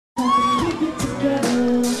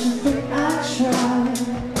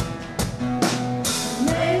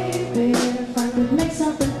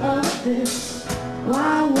this,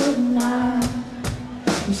 why wouldn't I?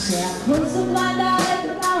 You say I close a blind eye,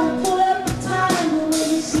 but I won't pull up the time. And when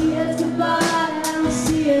you see it's goodbye, I don't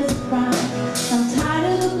see it's a crime. I'm tired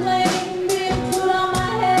of the blame being put on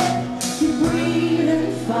my head. You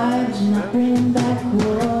breathing fire, but you're not bringing back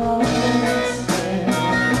what's dead.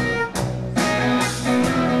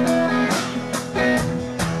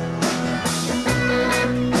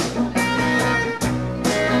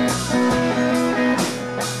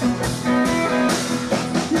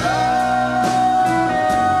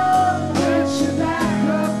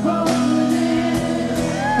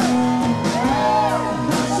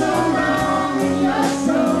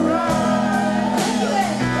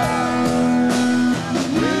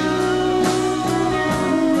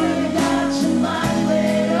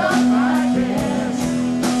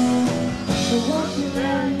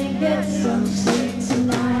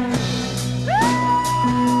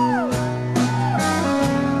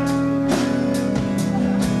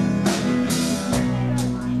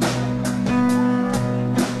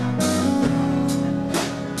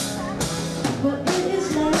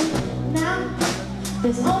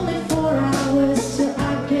 There's only 4 hours till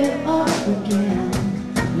I get up again.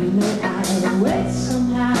 You know I'd wait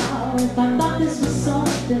somehow if I thought this was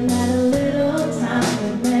something that a little time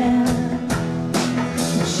would mend.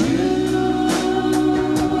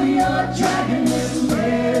 But you're dragging this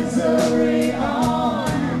misery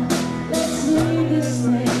on. Let's leave this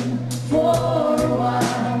thing for a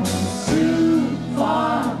while. Too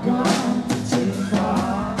far gone, too far.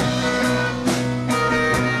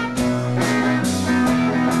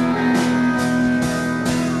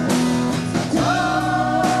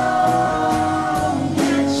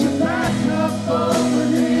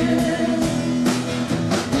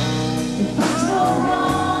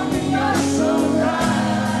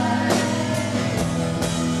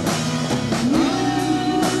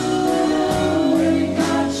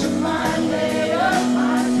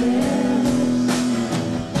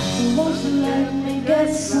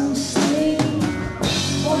 Get some sleep.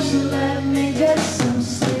 Won't you let me get some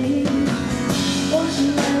sleep? Won't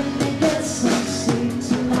you let me get some sleep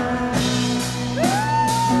tonight?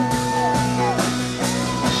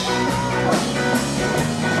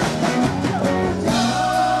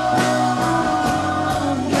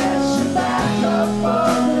 Don't get your back up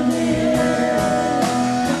over here.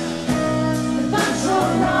 If I'm so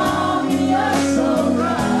wrong and you're so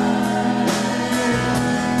right.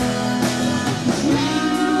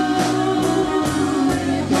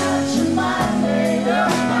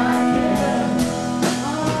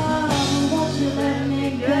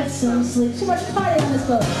 Some sleep. Too much party on this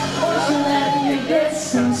boat. Won't you let me get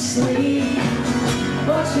some sleep?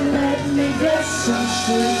 Won't you let me get some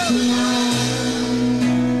sleep tonight?